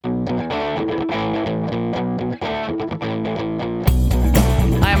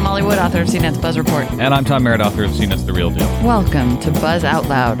Holly Wood, author of CNet's Buzz Report. And I'm Tom Merritt, author of CNet's The Real Deal. Welcome to Buzz Out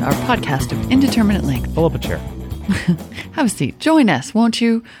Loud, our podcast of indeterminate length. Pull up a chair. Have a seat. Join us, won't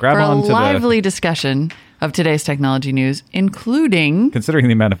you? Grab for a onto lively discussion of today's technology news, including... Considering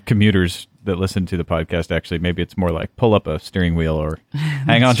the amount of commuters that listen to the podcast, actually, maybe it's more like pull up a steering wheel or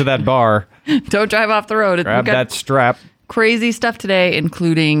hang on to that bar. Don't drive off the road. Grab that strap. Crazy stuff today,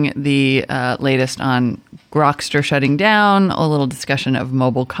 including the latest on Grokster shutting down, a little discussion of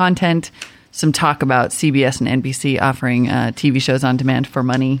mobile content, some talk about CBS and NBC offering TV shows on demand for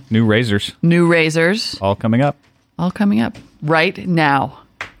money. New razors. All coming up. Right now.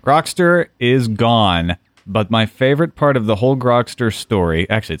 Grokster is gone. But my favorite part of the whole Grokster story,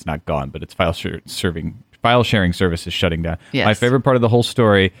 actually it's not gone, but it's file sharing services shutting down. Yes. My favorite part of the whole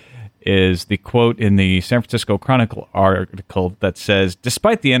story is the quote in the San Francisco Chronicle article that says,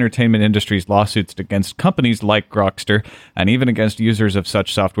 despite the entertainment industry's lawsuits against companies like Grokster and even against users of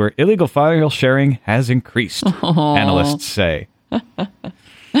such software, illegal file sharing has increased, analysts say.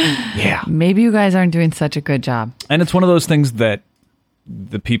 Yeah. Maybe you guys aren't doing such a good job. And it's one of those things that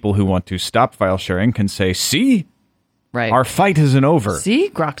the people who want to stop file sharing can say, see, right. Our fight isn't over. See,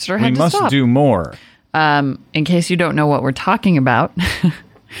 Grokster had to stop. We must do more. In case you don't know what we're talking about,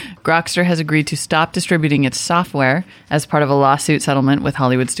 Grokster has agreed to stop distributing its software as part of a lawsuit settlement with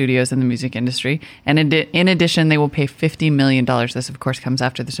Hollywood studios and the music industry. And in addition, they will pay $50 million. This, of course, comes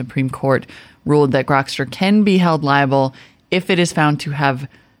after the Supreme Court ruled that Grokster can be held liable if it is found to have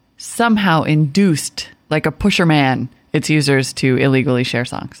somehow induced, like a pusherman, its users to illegally share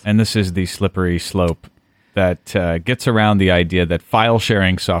songs. And this is the slippery slope that gets around the idea that file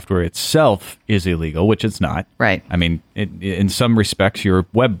sharing software itself is illegal, which it's not. Right. I mean, in some respects, your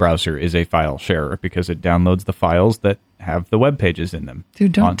web browser is a file sharer because it downloads the files that have the web pages in them.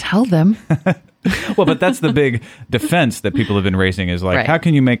 Dude, don't tell them. Well, but that's the big defense that people have been raising is like, How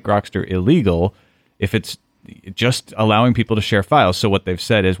can you make Grokster illegal if it's just allowing people to share files? So what they've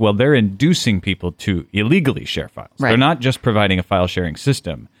said is, well, they're inducing people to illegally share files. Right. They're not just providing a file sharing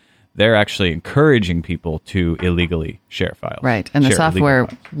system. They're actually encouraging people to illegally share files. Right. And the software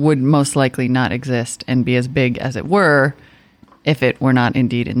would most likely not exist and be as big as it were if it were not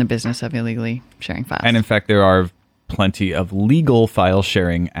indeed in the business of illegally sharing files. And in fact, there are plenty of legal file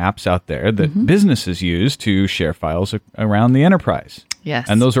sharing apps out there that businesses use to share files around the enterprise. Yes.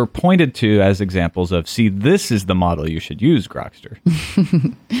 And those are pointed to as examples of, see, this is the model you should use, Grokster.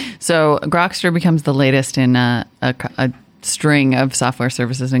 So Grokster becomes the latest in a string of software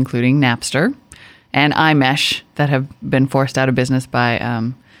services, including Napster and iMesh, that have been forced out of business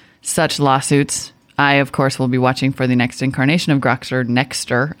by such lawsuits. I, of course, will be watching for the next incarnation of Grokster,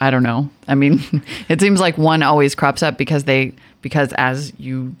 Nexter. I don't know. I mean, it seems like one always crops up because as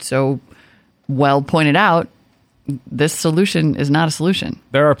you so well pointed out, this solution is not a solution.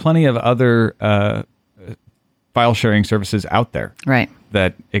 There are plenty of other file sharing services out there. Right.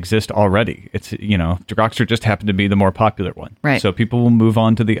 That exist already. It's, Grokster just happened to be the more popular one. Right. So people will move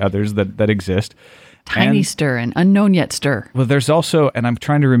on to the others that exist. TinyStir and Unknown Yet Stir. Well, there's also, and I'm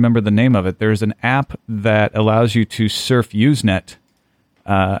trying to remember the name of it, there's an app that allows you to surf Usenet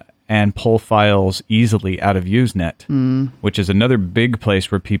and pull files easily out of Usenet, which is another big place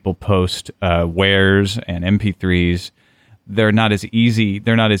where people post wares and MP3s. They're not as easy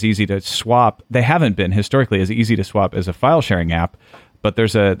to swap. They haven't been historically as easy to swap as a file sharing app. But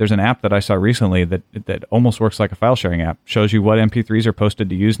there's an app that I saw recently that almost works like a file sharing app. Shows you what MP3s are posted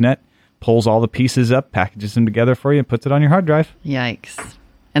to Usenet, pulls all the pieces up, packages them together for you, and puts it on your hard drive. Yikes.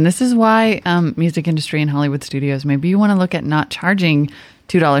 And this is why music industry and Hollywood studios, maybe you want to look at not charging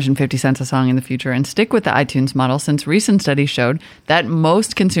 $2.50 a song in the future and stick with the iTunes model, since recent studies showed that more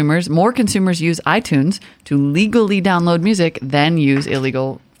consumers use iTunes to legally download music than use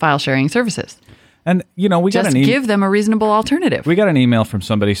illegal file sharing services. And, give them a reasonable alternative. We got an email from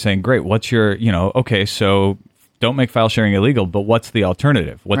somebody saying, great, what's your, okay, so don't make file sharing illegal, but what's the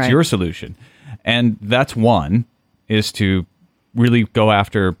alternative? What's your solution? And that's one, is to really go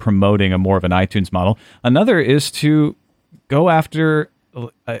after promoting a more of an iTunes model. Another is to go after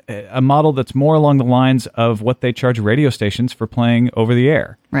a model that's more along the lines of what they charge radio stations for playing over the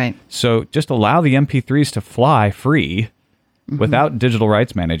air. Right. So just allow the MP3s to fly free without digital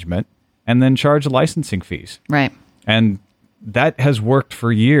rights management, and then charge licensing fees. Right. And that has worked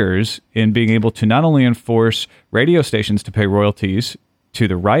for years in being able to not only enforce radio stations to pay royalties to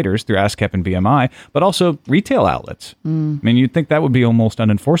the writers through ASCAP and BMI, but also retail outlets. I mean, you'd think that would be almost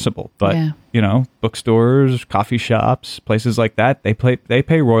unenforceable, but bookstores, coffee shops, places like that, they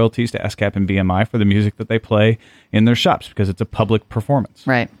pay royalties to ASCAP and BMI for the music that they play in their shops because it's a public performance.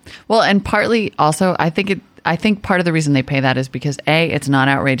 Right. Well, and partly also, I think I think part of the reason they pay that is because A, it's not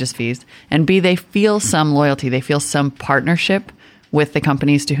outrageous fees, and B, they feel some loyalty. They feel some partnership with the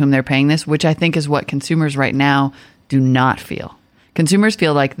companies to whom they're paying this, which I think is what consumers right now do not feel. Consumers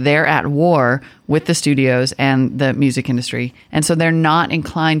feel like they're at war with the studios and the music industry, and so they're not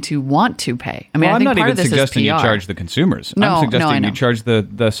inclined to want to pay. I mean, well, I think I'm not part even of this suggesting is you PR. charge the consumers. No, I'm suggesting I know. you charge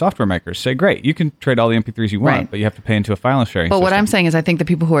the software makers. Say, great, you can trade all the MP3s you want, Right. but you have to pay into a file sharing But system. what I'm saying is I think the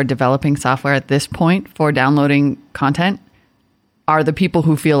people who are developing software at this point for downloading content are the people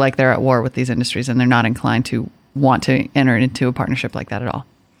who feel like they're at war with these industries, and they're not inclined to want to enter into a partnership like that at all.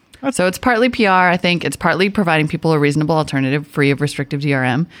 So it's partly PR, I think. It's partly providing people a reasonable alternative free of restrictive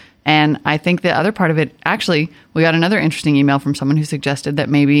DRM. And I think the other part of it, actually, we got another interesting email from someone who suggested that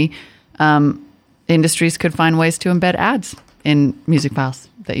maybe industries could find ways to embed ads in music files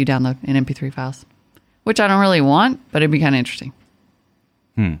that you download in MP3 files, which I don't really want, but it'd be kind of interesting.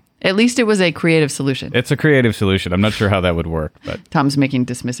 At least it was a creative solution. It's a creative solution. I'm not sure how that would work, but Tom's making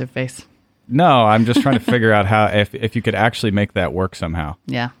dismissive face. no, I'm just trying to figure out how if you could actually make that work somehow.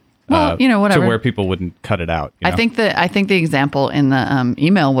 Yeah. Well, whatever. To where people wouldn't cut it out. You know? I think the example in the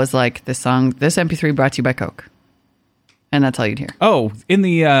email was like this MP3 brought to you by Coke, and that's all you'd hear. Oh, in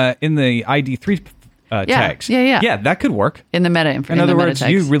the ID3 tags. Yeah. That could work. In the meta In other words,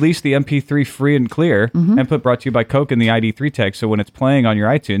 you release the MP3 free and clear and put brought to you by Coke in the ID3 tag. So when it's playing on your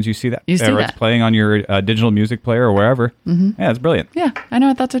iTunes, you see that. Or it's playing on your digital music player or wherever. Yeah, it's brilliant. Yeah, I know.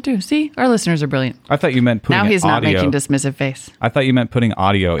 I thought so too. See, our listeners are brilliant. I thought you meant putting now he's audio. not making dismissive face. I thought you meant putting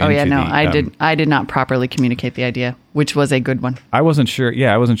audio into I did not properly communicate the idea, which was a good one. I wasn't sure.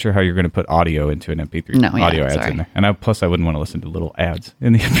 Yeah, I wasn't sure how you're going to put audio into an MP3. Audio ads sorry. in there. And plus, I wouldn't want to listen to little ads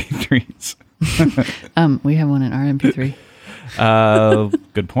in the MP3s. We have one in our MP3.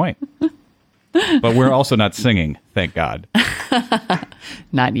 Good point. But we're also not singing, thank God.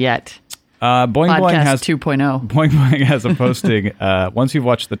 Not yet. Boing Boing Podcast has 2.0. Boing Boing has a posting. Once you've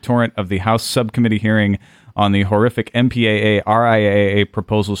watched the torrent of the House subcommittee hearing on the horrific MPAA RIAA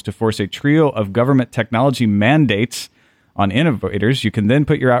proposals to force a trio of government technology mandates on innovators, you can then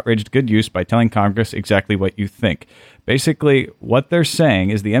put your outrage to good use by telling Congress exactly what you think. Basically, what they're saying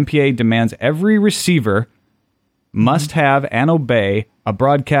is the MPAA demands every receiver must have and obey a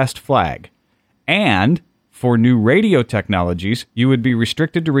broadcast flag. And for new radio technologies, you would be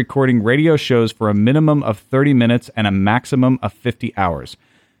restricted to recording radio shows for a minimum of 30 minutes and a maximum of 50 hours.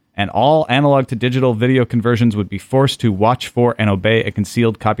 And all analog to digital video conversions would be forced to watch for and obey a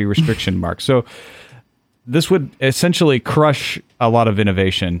concealed copy restriction mark. So this would essentially crush a lot of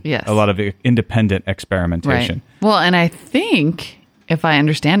innovation, yes. A lot of independent experimentation. Right. Well, and I think, if I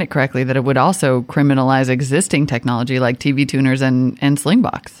understand it correctly, that it would also criminalize existing technology like TV tuners and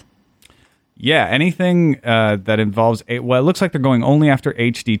Slingbox. Yeah, anything that involves... it looks like they're going only after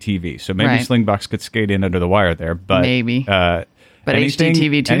HD TV, so maybe Right. Slingbox could skate in under the wire there. But Maybe. But HD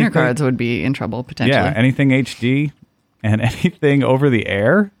TV tuner cards would be in trouble, potentially. Yeah, anything HD and anything over the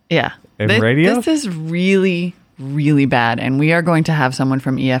air. Yeah. Radio? This is really, really bad. And we are going to have someone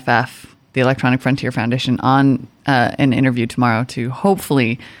from EFF, the Electronic Frontier Foundation, on an interview tomorrow to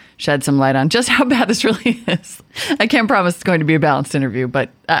hopefully shed some light on just how bad this really is. I can't promise it's going to be a balanced interview, but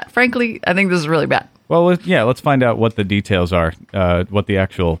frankly, I think this is really bad. Well, let's find out what the details are, what the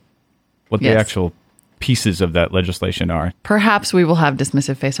actual pieces of that legislation are. Perhaps we will have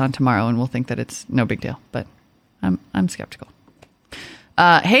dismissive face on tomorrow and we'll think that it's no big deal, but I'm skeptical.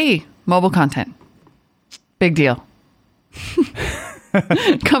 Hey, mobile content. Big deal.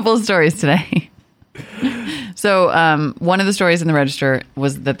 Couple of stories today. So one of the stories in the Register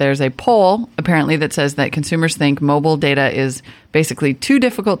was that there's a poll apparently that says that consumers think mobile data is basically too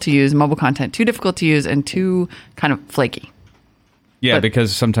difficult to use, mobile content too difficult to use, and too kind of flaky. Yeah,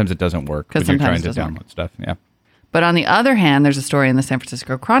 because sometimes it doesn't work when you're trying to download stuff. Yeah. But on the other hand, there's a story in the San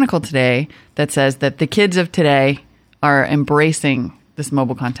Francisco Chronicle today that says that the kids of today are embracing this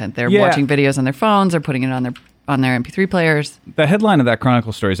mobile content. They're watching videos on their phones, they're putting it on their MP3 players. The headline of that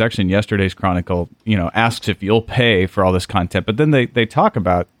Chronicle story is actually in yesterday's Chronicle, asks if you'll pay for all this content. But then they talk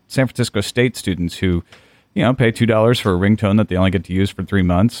about San Francisco State students who, pay $2 for a ringtone that they only get to use for 3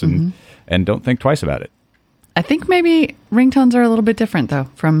 months and don't think twice about it. I think maybe ringtones are a little bit different, though,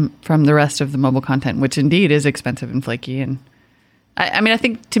 from the rest of the mobile content, which indeed is expensive and flaky. And I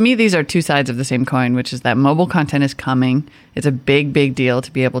think to me, these are two sides of the same coin, which is that mobile content is coming. It's a big, big deal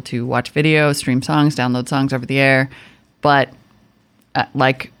to be able to watch videos, stream songs, download songs over the air. But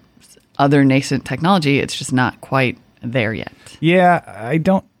like other nascent technology, it's just not quite there yet. Yeah, I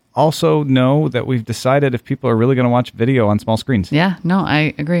don't also know that we've decided if people are really going to watch video on small screens. Yeah, no,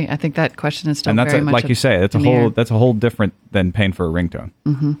 I agree. I think that question is still very much like you say, that's a whole different than paying for a ringtone.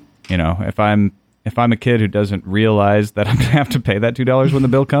 Mm-hmm. If I'm if I'm a kid who doesn't realize that I'm going to have to pay that $2 when the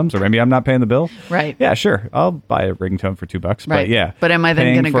bill comes, or maybe I'm not paying the bill. Right. Yeah, sure. I'll buy a ringtone for $2. Right. But yeah. But am I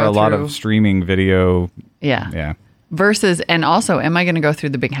then going to go for through a lot of streaming video? Yeah. Yeah. Versus, and also, am I going to go through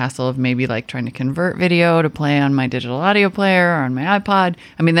the big hassle of maybe like trying to convert video to play on my digital audio player or on my iPod?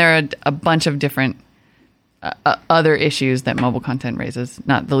 I mean, there are a bunch of different other issues that mobile content raises,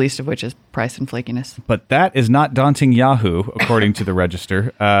 not the least of which is price and flakiness. But that is not daunting Yahoo, according to the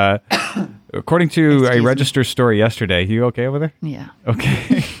Register. According to a Register story yesterday. You okay over there? Yeah.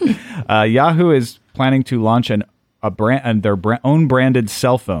 Okay. Yahoo is planning to launch their own branded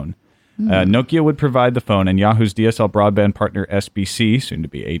cell phone. Nokia would provide the phone, and Yahoo's DSL broadband partner SBC, soon to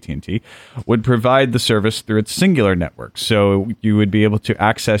be AT&T, would provide the service through its Singular network. So you would be able to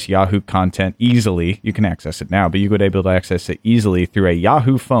access Yahoo content easily. You can access it now, but you would be able to access it easily through a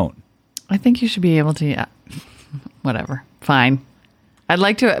Yahoo phone. I think you should be able to, whatever, fine. I'd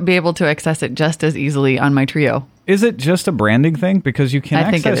like to be able to access it just as easily on my Trio. Is it just a branding thing? Because you can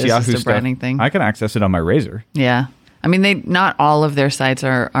access Yahoo stuff. I think it is Yahoo just a branding thing. I can access it on my Razr. Yeah. I mean, not all of their sites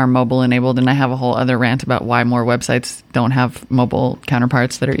are mobile enabled, and I have a whole other rant about why more websites don't have mobile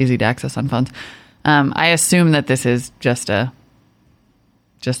counterparts that are easy to access on phones. I assume that this is just a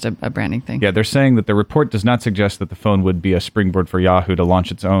branding thing. Yeah, they're saying that the report does not suggest that the phone would be a springboard for Yahoo to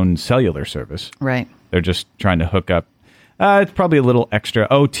launch its own cellular service. Right. They're just trying to hook up. It's probably a little extra.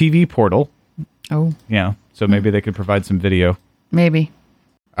 Oh, TV portal. Oh. Yeah, so maybe they could provide some video. Maybe.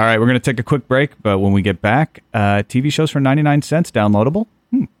 All right, we're going to take a quick break, but when we get back, TV shows for 99 cents, downloadable.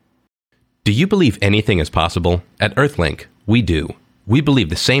 Do you believe anything is possible? At Earthlink, we do. We believe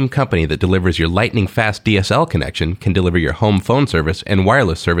the same company that delivers your lightning-fast DSL connection can deliver your home phone service and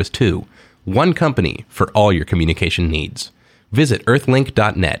wireless service too. One company for all your communication needs. Visit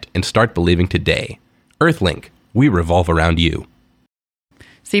earthlink.net and start believing today. Earthlink, we revolve around you.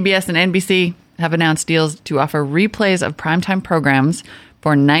 CBS and NBC have announced deals to offer replays of primetime programs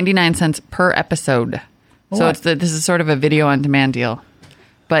for 99 cents per episode. So this is sort of a video on demand deal.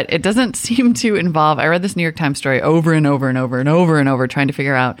 But it doesn't seem to involve, I read this New York Times story over and over and over and over and over trying to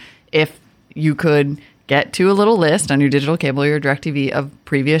figure out if you could get to a little list on your digital cable or your DirecTV of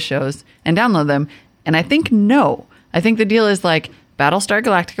previous shows and download them. And I think no. I think the deal is like Battlestar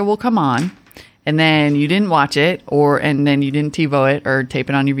Galactica will come on and then you didn't watch it and then you didn't TiVo it or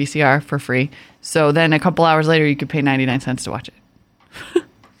tape it on your VCR for free. So then a couple hours later you could pay 99 cents to watch it.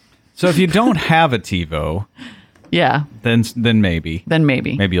 So if you don't have a TiVo, yeah, then maybe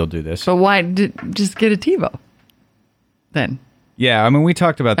you'll do this. But why just get a TiVo then? Yeah, I mean we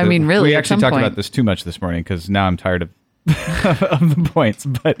talked about this. I mean, really, we actually talked about this too much this morning because now I'm tired of the points.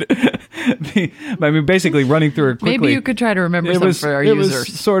 But basically running through it quickly. Maybe you could try to remember some for our users.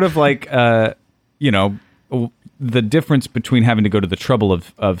 It was sort of like the difference between having to go to the trouble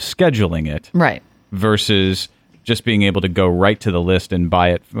of scheduling it, right, versus just being able to go right to the list and buy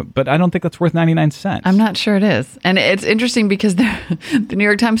it. But I don't think that's worth 99 cents. I'm not sure it is. And it's interesting because the New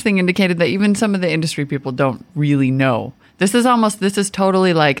York Times thing indicated that even some of the industry people don't really know. This is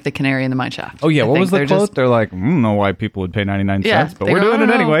totally like the canary in the mine shaft. Oh, yeah. What was the quote? They're like, I don't know why people would pay 99 cents, but we're doing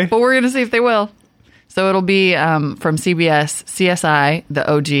it anyway. But we're going to see if they will. So it'll be from CBS, CSI,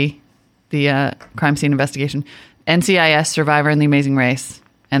 the OG, the crime scene investigation, NCIS, Survivor, and The Amazing Race.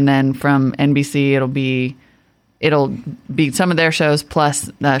 And then from NBC, it'll be some of their shows plus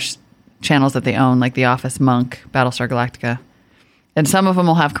channels that they own, like The Office, Monk, Battlestar Galactica. And some of them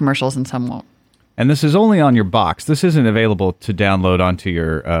will have commercials and some won't. And this is only on your box. This isn't available to download onto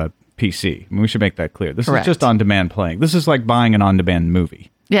your PC. I mean, we should make that clear. This Correct. is just on-demand playing. This is like buying an on-demand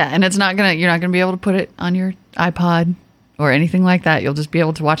movie. Yeah, and you're not gonna be able to put it on your iPod or anything like that. You'll just be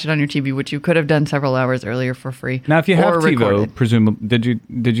able to watch it on your TV, which you could have done several hours earlier for free. Now, if you have TiVo, presumably,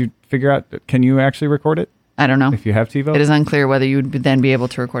 did you figure out? Can you actually record it? I don't know. If you have TiVo? It is unclear whether you would then be able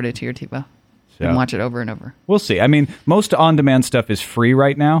to record it to your TiVo and watch it over and over. We'll see. I mean, most on-demand stuff is free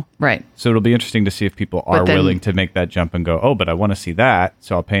right now. Right. So it'll be interesting to see if people are willing to make that jump and go, oh, but I want to see that,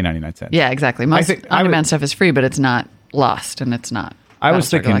 so I'll pay 99 cents. Yeah, exactly. Most on-demand stuff is free, but it's not lost, and it's not. I was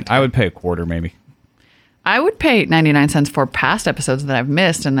thinking I would pay a quarter maybe. I would pay 99 cents for past episodes that I've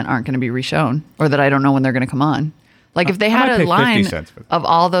missed and that aren't going to be reshown, or that I don't know when they're going to come on. Like if they had a line of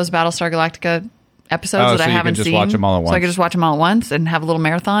all those Battlestar Galactica episodes that I haven't seen. Watch them all at once. So I could just watch them all at once and have a little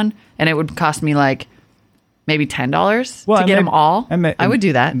marathon, and it would cost me like maybe $10 to get them all. I would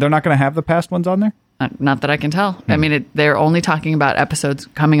do that. They're not going to have the past ones on there? Not that I can tell. I mean, they're only talking about episodes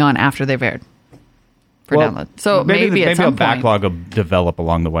coming on after they've aired for download. So maybe at some point. Maybe a backlog will develop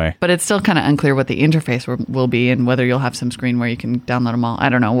along the way. But it's still kind of unclear what the interface will be and whether you'll have some screen where you can download them all. I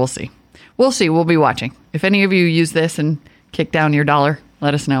don't know. We'll see. We'll be watching. If any of you use this and kick down your $1,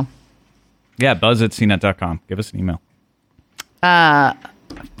 let us know. Yeah, buzz@cnet.com. Give us an email.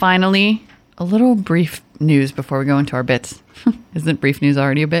 Finally, a little brief news before we go into our bits. Isn't brief news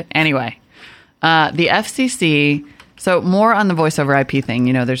already a bit? Anyway, the FCC, so more on the voice over IP thing.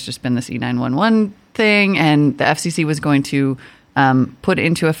 You know, there's just been this E911 thing, and the FCC was going to put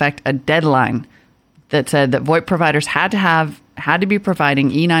into effect a deadline that said that VoIP providers had to be providing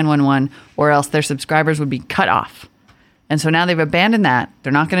E911 or else their subscribers would be cut off. And so now they've abandoned that.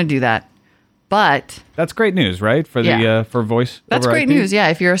 They're not going to do that. But that's great news, right? For the for voice. That's over great IP? news. Yeah,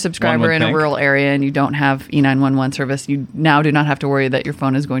 if you're a subscriber in a rural area and you don't have E911 service, you now do not have to worry that your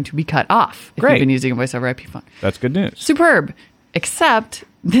phone is going to be cut off if you've been using a voice over IP phone. That's good news. Superb. Except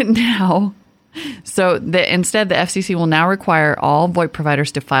that now, instead the FCC will now require all VoIP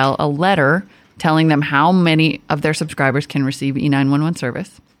providers to file a letter telling them how many of their subscribers can receive E911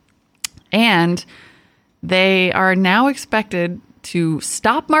 service, and they are now expected to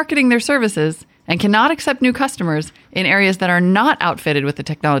stop marketing their services and cannot accept new customers in areas that are not outfitted with the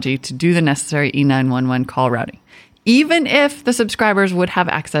technology to do the necessary E911 call routing, even if the subscribers would have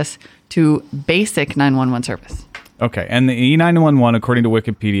access to basic 911 service. Okay, and the E911, according to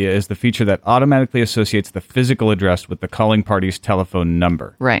Wikipedia, is the feature that automatically associates the physical address with the calling party's telephone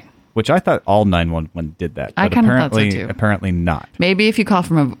number. Right. Which I thought all 911 did that. I kind of thought so too. Apparently not. Maybe if you call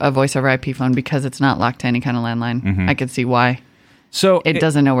from a voice over IP phone because it's not locked to any kind of landline, I could see why. So it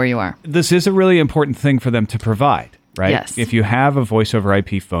doesn't know where you are. This is a really important thing for them to provide, right? Yes. If you have a voice over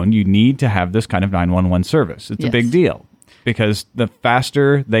IP phone, you need to have this kind of 911 service. It's a big deal because the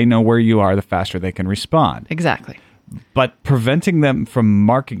faster they know where you are, the faster they can respond. Exactly. But preventing them from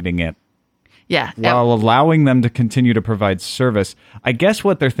marketing it while allowing them to continue to provide service, I guess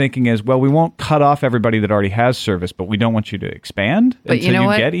what they're thinking is, well, we won't cut off everybody that already has service, but we don't want you to expand until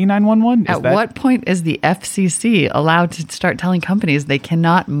you get E911? At what point is the FCC allowed to start telling companies they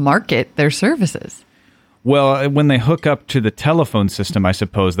cannot market their services? Well, when they hook up to the telephone system, I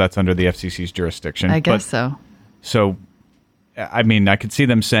suppose that's under the FCC's jurisdiction. I guess so. So, I mean, I could see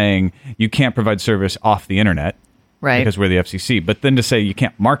them saying you can't provide service off the internet. Right. Because we're the FCC. But then to say you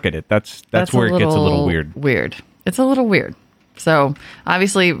can't market it, that's where it gets a little weird. It's a little weird. So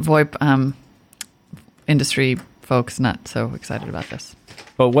obviously VoIP industry folks not so excited about this.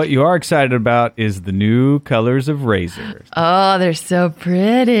 But what you are excited about is the new colors of Razr. Oh, they're so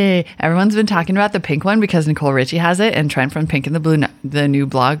pretty. Everyone's been talking about the pink one because Nicole Richie has it and Trent from Pink in the Blue, the new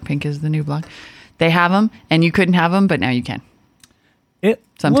blog, Pink is the new blog. They have them and you couldn't have them, but now you can.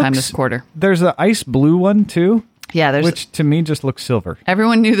 Sometime this quarter. There's an ice blue one too. Yeah, which to me just looks silver.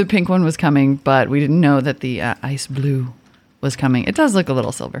 Everyone knew the pink one was coming, but we didn't know that the ice blue was coming. It does look a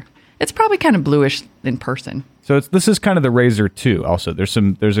little silver. It's probably kind of bluish in person. So this is kind of the Razr 2 also. There's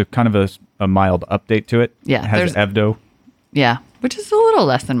a kind of a mild update to it. Yeah. It has EVDO. Yeah, which is a little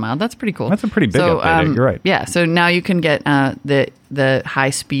less than mild. That's pretty cool. That's a pretty big update. You're right. Yeah, so now you can get the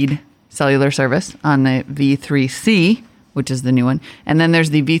high-speed cellular service on the V3C, which is the new one. And then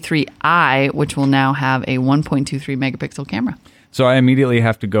there's the V3i, which will now have a 1.23 megapixel camera. So I immediately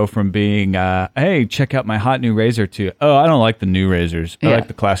have to go from being, hey, check out my hot new Razr to, oh, I don't like the new Razrs. I like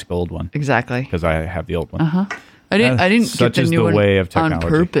the classic old one. Exactly. Because I have the old one. Uh-huh. I didn't get the new one way of technology.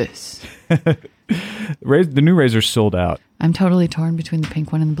 On purpose. The new Razr's sold out. I'm totally torn between the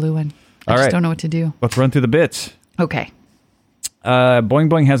pink one and the blue one. I just don't know what to do. Let's run through the bits. Okay. Boing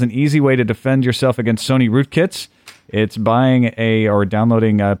Boing has an easy way to defend yourself against Sony rootkits. It's buying or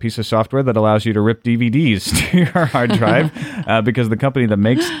downloading a piece of software that allows you to rip DVDs to your hard drive because the company that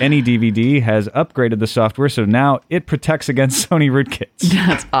makes any DVD has upgraded the software, so now it protects against Sony rootkits.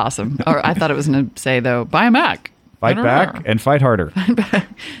 That's awesome. Or I thought it was going to say, though, buy a Mac. Fight back and fight harder.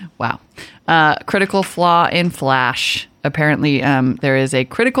 Wow. Critical flaw in Flash. Apparently, there is a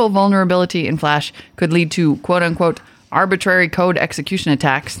critical vulnerability in Flash could lead to, quote-unquote, arbitrary code execution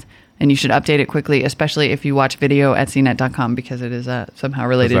attacks. And you should update it quickly, especially if you watch video at CNet.com because it is somehow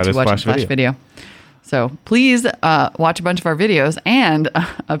related to watching Flash video. So please watch a bunch of our videos and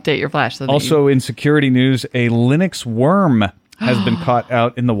update your Flash. So also in security news, a Linux worm has been caught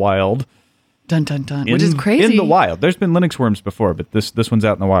out in the wild. Dun, dun, dun. Which is crazy. In the wild. There's been Linux worms before, but this one's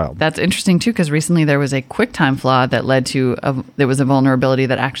out in the wild. That's interesting, too, because recently there was a QuickTime flaw that led to there was a vulnerability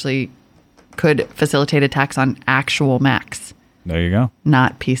that actually could facilitate attacks on actual Macs. There you go.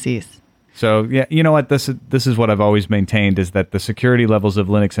 Not PCs. So, yeah, you know what? This is what I've always maintained, is that the security levels of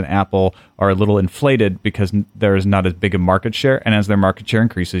Linux and Apple are a little inflated because there is not as big a market share. And as their market share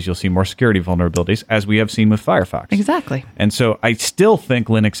increases, you'll see more security vulnerabilities, as we have seen with Firefox. Exactly. And so I still think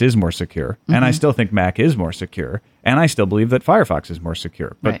Linux is more secure, and I still think Mac is more secure, and I still believe that Firefox is more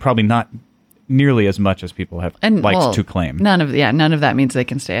secure, but probably not nearly as much as people have liked to claim. None of that means they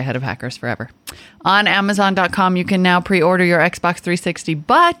can stay ahead of hackers forever. On Amazon.com, you can now pre-order your Xbox 360,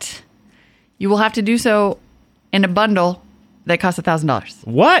 but you will have to do so in a bundle that costs $1,000.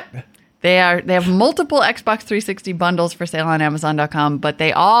 What? They have multiple Xbox 360 bundles for sale on Amazon.com, but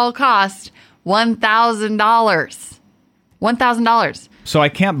they all cost $1,000. $1,000. So I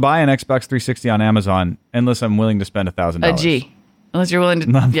can't buy an Xbox 360 on Amazon unless I'm willing to spend $1,000. A G. Unless you're willing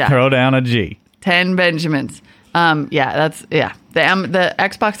to throw down a G. 10 Benjamins. The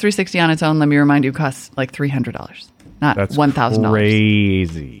Xbox 360 on its own, let me remind you, costs like $300, not $1,000.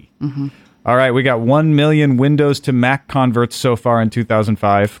 Crazy. Mm-hmm. All right, we got 1 million Windows to Mac converts so far in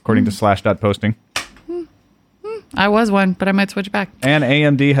 2005, according to Slash.posting. I was one, but I might switch back. And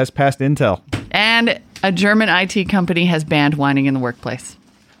AMD has passed Intel. And a German IT company has banned whining in the workplace.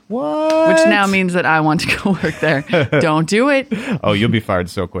 What? Which now means that I want to go work there. Don't do it. Oh, you'll be fired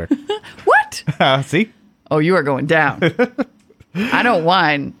so quick. What? See? Oh, you are going down. I don't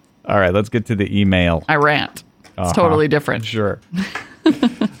whine. All right, let's get to the email. I rant. It's totally different. Sure.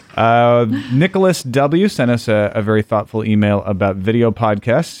 Nicholas W. sent us a very thoughtful email about video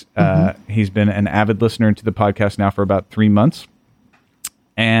podcasts. He's been an avid listener to the podcast now for about 3 months.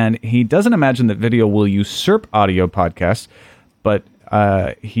 And he doesn't imagine that video will usurp audio podcasts, but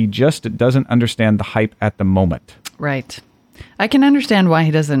he just doesn't understand the hype at the moment. Right. I can understand why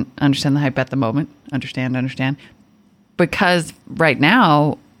he doesn't understand the hype at the moment. Understand. Because right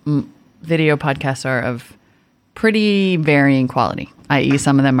now, video podcasts are of pretty varying quality, i.e.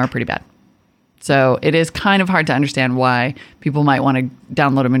 some of them are pretty bad. So it is kind of hard to understand why people might want to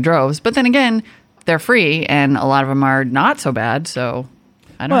download them in droves. But then again, they're free and a lot of them are not so bad. So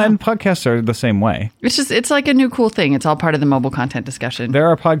I don't know. And podcasts are the same way. It's like a new cool thing. It's all part of the mobile content discussion. There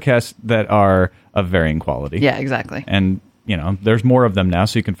are podcasts that are of varying quality. Yeah, exactly. And, there's more of them now,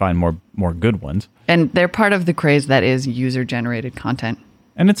 so you can find more good ones. And they're part of the craze that is user-generated content.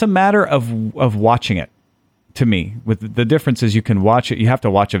 And it's a matter of watching it, to me. With the difference is you can watch it. You have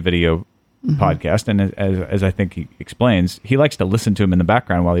to watch a video podcast. And as I think he explains, he likes to listen to him in the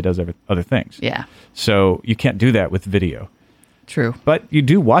background while he does other things. Yeah. So you can't do that with video. True. But you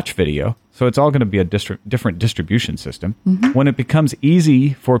do watch video, so it's all going to be a different distribution system. When it becomes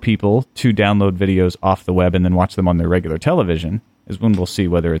easy for people to download videos off the web and then watch them on their regular television is when we'll see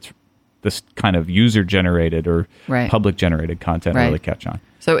whether it's this kind of user-generated or public-generated content really catch on.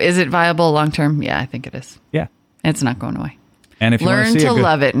 So is it viable long-term? Yeah, I think it is. Yeah. It's not going away. And if you Learn to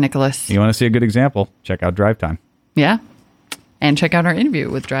love it, Nicholas. You want to see a good example, check out Drive Time. Yeah. And check out our interview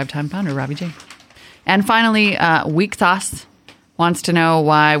with Drive Time founder, Robbie J. And finally, Weak Sauce wants to know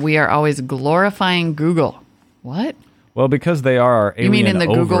why we are always glorifying Google. What? Well, because they are our alien You mean in the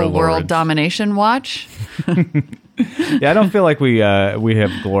Google overlords. World Domination Watch? Yeah, I don't feel like we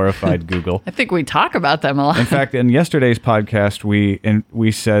have glorified Google. I think we talk about them a lot. In fact, in yesterday's podcast,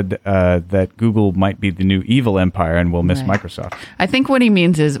 we said that Google might be the new evil empire and we'll miss Microsoft. I think what he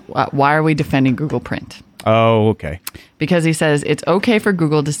means is, why are we defending Google Print? Oh, okay. Because he says it's okay for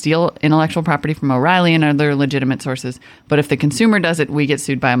Google to steal intellectual property from O'Reilly and other legitimate sources, but if the consumer does it, we get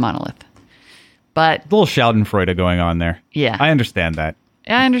sued by a monolith. But a little Schadenfreude going on there. Yeah. I understand that.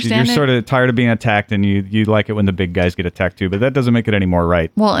 I understand You're sort of tired of being attacked, and you like it when the big guys get attacked too, but that doesn't make it any more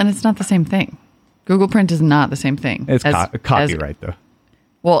right. Well, and it's not the same thing. Google Print is not the same thing. It's copyright, though.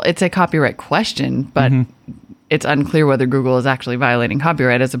 Well, it's a copyright question, but it's unclear whether Google is actually violating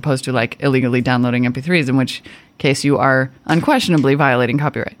copyright as opposed to like illegally downloading MP3s, in which case you are unquestionably violating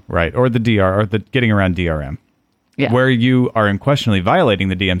copyright. Right, or the DR, or the getting around DRM. Yeah. Where you are unquestionably violating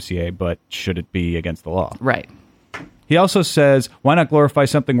the DMCA, but should it be against the law? Right. He also says, why not glorify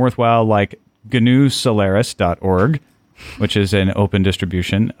something worthwhile like GNU-Solaris.org, which is an open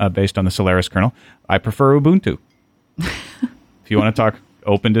distribution based on the Solaris kernel. I prefer Ubuntu. If you want to talk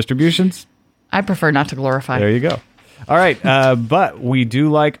open distributions, I prefer not to glorify. there you go. All right, but we do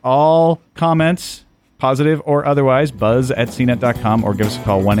like all comments, positive or otherwise, buzz@cnet.com or give us a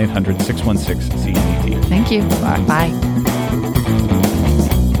call, 1-800-616-CNET. Thank you. Bye.